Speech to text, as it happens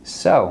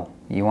So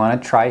you want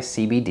to try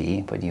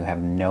CBD, but you have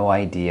no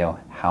idea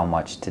how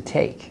much to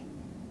take,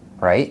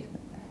 right?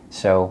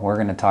 So we're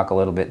going to talk a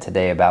little bit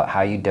today about how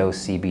you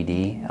dose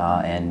CBD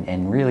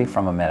and really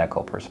from a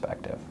medical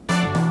perspective.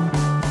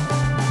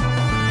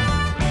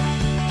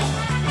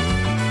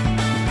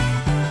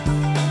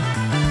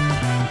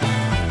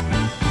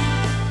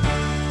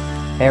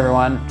 Hey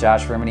everyone,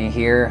 Josh Rimini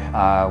here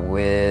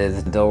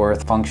with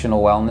Dilworth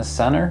Functional Wellness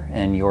Center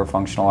and your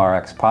Functional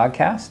RX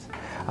podcast.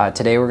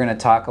 Today we're going to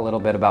talk a little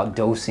bit about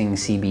dosing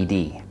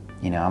CBD.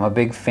 You know, I'm a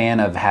big fan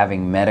of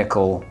having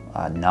medical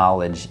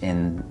knowledge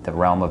in the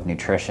realm of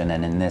nutrition,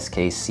 and in this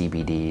case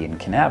CBD and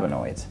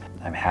cannabinoids.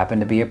 I happen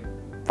to be a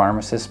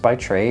pharmacist by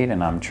trade,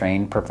 and I'm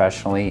trained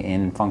professionally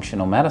in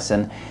functional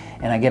medicine,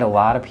 and I get a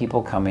lot of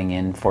people coming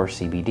in for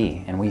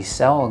CBD, and we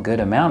sell a good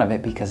amount of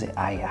it because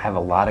I have a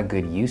lot of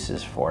good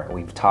uses for it.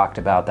 We've talked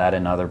about that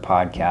in other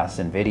podcasts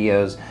and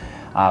videos,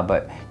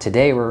 but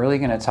today we're really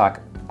going to talk,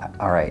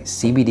 all right,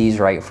 CBD's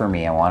right for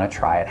me, I want to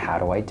try it, how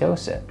do I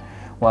dose it?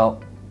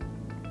 Well,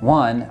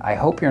 one, I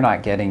hope you're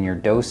not getting your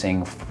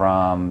dosing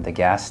from the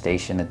gas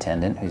station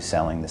attendant who's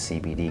selling the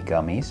CBD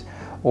gummies,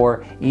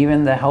 or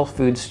even the health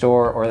food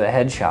store or the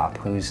head shop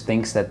who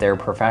thinks that they're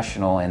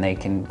professional and they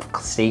can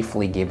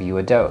safely give you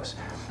a dose.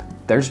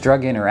 There's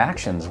drug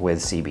interactions with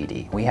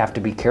CBD. We have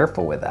to be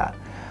careful with that.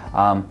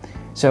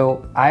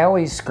 So I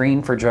always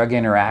screen for drug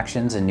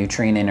interactions and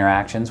nutrient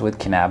interactions with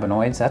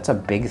cannabinoids. That's a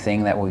big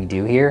thing that we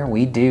do here.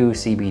 We do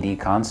CBD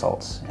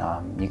consults.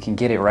 You can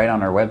get it right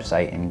on our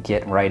website and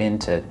get right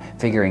into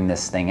figuring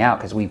this thing out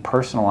because we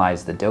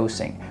personalize the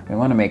dosing. We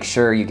want to make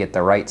sure you get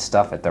the right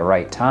stuff at the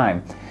right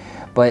time.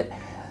 But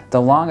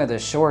the long of the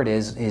short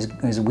is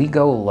we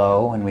go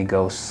low and we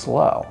go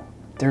slow.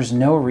 There's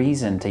no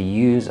reason to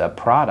use a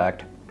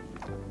product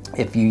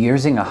if you're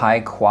using a high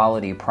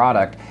quality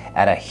product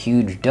at a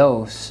huge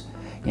dose.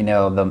 You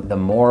know, the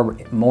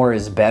more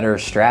is better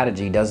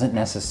strategy doesn't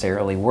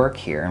necessarily work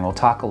here, and we'll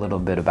talk a little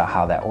bit about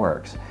how that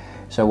works.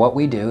 So what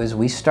we do is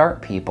we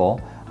start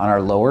people on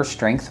our lower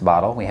strength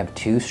bottle. We have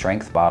two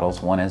strength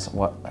bottles. One is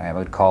what I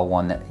would call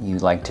one that you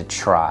like to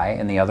try,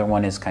 and the other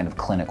one is kind of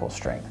clinical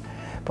strength.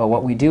 But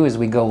what we do is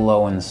we go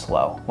low and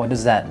slow. What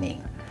does that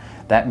mean?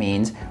 That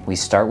means we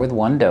start with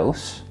one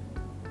dose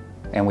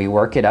and we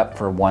work it up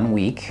for 1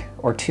 week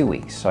or 2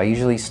 weeks. So I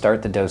usually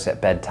start the dose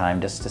at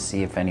bedtime just to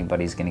see if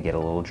anybody's gonna get a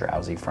little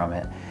drowsy from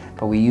it.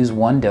 But we use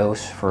one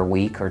dose for a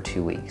week or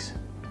 2 weeks.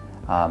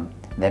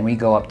 Then we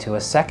go up to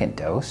a second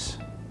dose.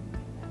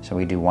 So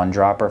we do 1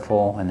 dropper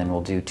full, and then we'll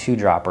do 2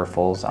 dropper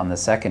fulls on the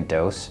second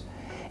dose.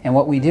 And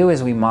what we do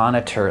is we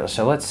monitor,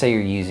 so let's say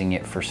you're using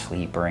it for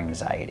sleep or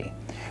anxiety.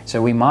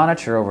 So we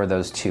monitor over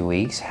those 2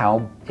 weeks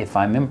if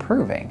I'm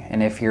improving.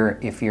 And if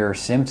your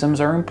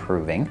symptoms are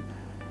improving,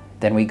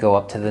 then we go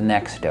up to the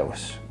next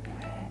dose.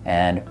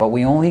 But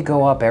we only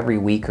go up every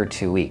week or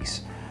 2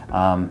 weeks.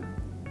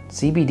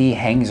 CBD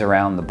hangs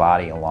around the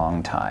body a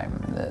long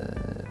time.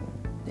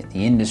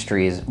 The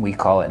industry is, we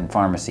call it in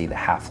pharmacy, the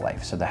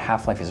half-life. So the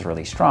half-life is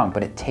really strong,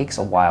 but it takes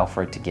a while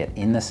for it to get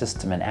in the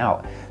system and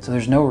out. So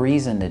there's no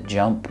reason to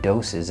jump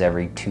doses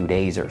every 2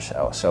 days or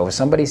so. So if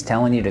somebody's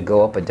telling you to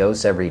go up a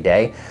dose every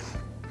day,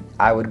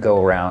 I would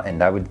go around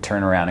and I would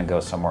turn around and go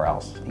somewhere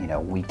else. You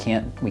know, we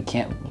can't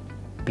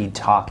be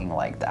talking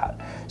like that.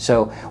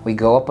 So we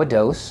go up a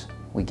dose,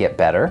 we get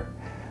better,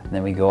 and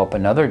then we go up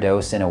another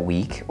dose in a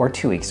week or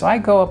 2 weeks. So I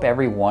go up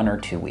every 1 or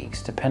 2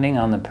 weeks, depending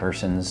on the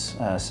person's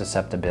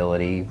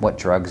susceptibility, what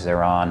drugs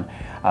they're on,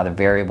 the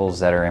variables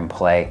that are in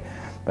play.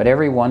 But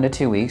every 1 to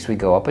 2 weeks, we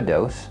go up a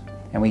dose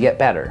and we get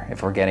better.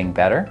 If we're getting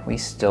better, we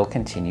still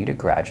continue to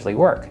gradually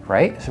work,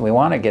 right? So we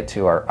want to get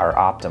to our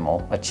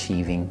optimal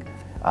achieving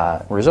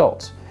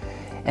results.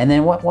 And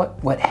then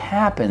what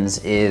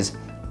happens is,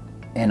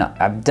 and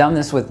I've done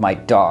this with my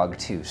dog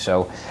too,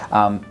 so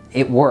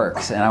it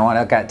works. And I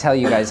want to tell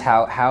you guys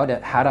how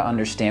to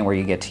understand where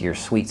you get to your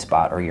sweet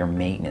spot or your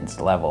maintenance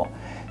level.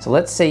 So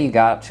let's say you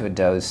got up to a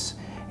dose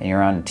and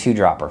you're on 2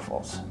 dropper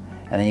fulls,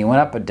 and then you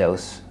went up a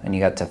dose and you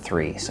got to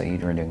 3. So you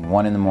were doing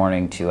 1 in the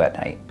morning, 2 at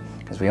night,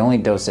 because we only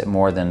dose it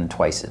more than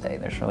twice a day.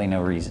 There's really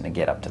no reason to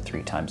get up to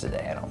 3 times a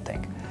day, I don't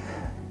think.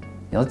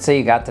 Let's say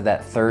you got to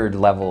that 3rd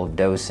level of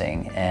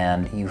dosing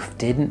and you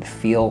didn't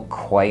feel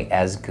quite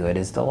as good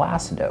as the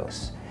last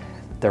dose.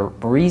 The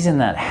reason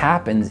that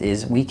happens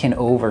is we can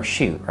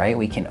overshoot, right?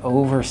 We can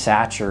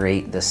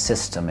oversaturate the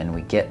system, and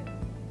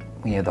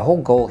the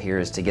whole goal here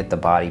is to get the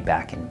body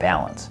back in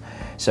balance.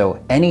 So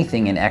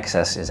anything in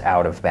excess is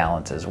out of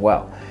balance as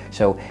well.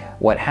 So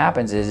what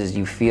happens is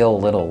you feel a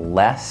little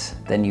less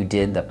than you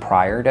did the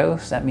prior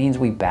dose. That means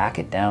we back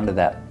it down to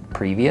that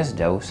previous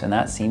dose, and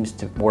that seems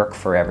to work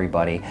for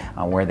everybody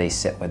on where they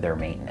sit with their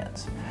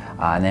maintenance.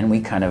 And then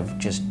we kind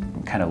of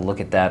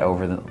look at that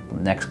over the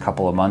next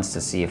couple of months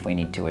to see if we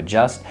need to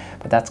adjust,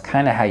 but that's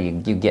kind of how you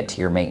get to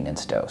your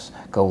maintenance dose.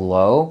 Go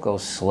low, go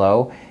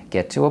slow,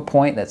 get to a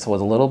point that's with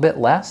a little bit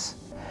less,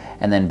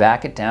 and then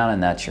back it down,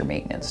 and that's your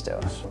maintenance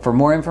dose. For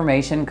more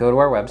information, go to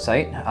our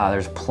website.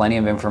 There's plenty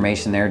of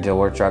information there,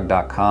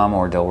 dilworthdrug.com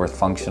or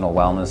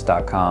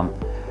dilworthfunctionalwellness.com.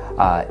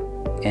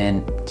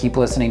 And keep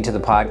listening to the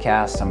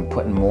podcast. I'm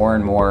putting more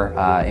and more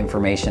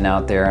information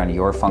out there on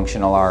Your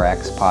Functional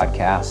RX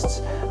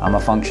podcasts. I'm a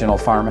functional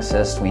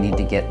pharmacist. We need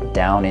to get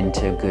down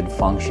into good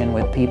function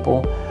with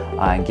people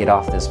and get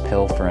off this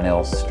pill for an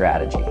ill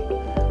strategy.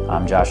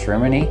 I'm Josh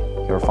Rimini,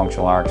 Your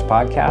Functional RX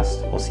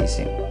podcast. We'll see you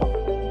soon.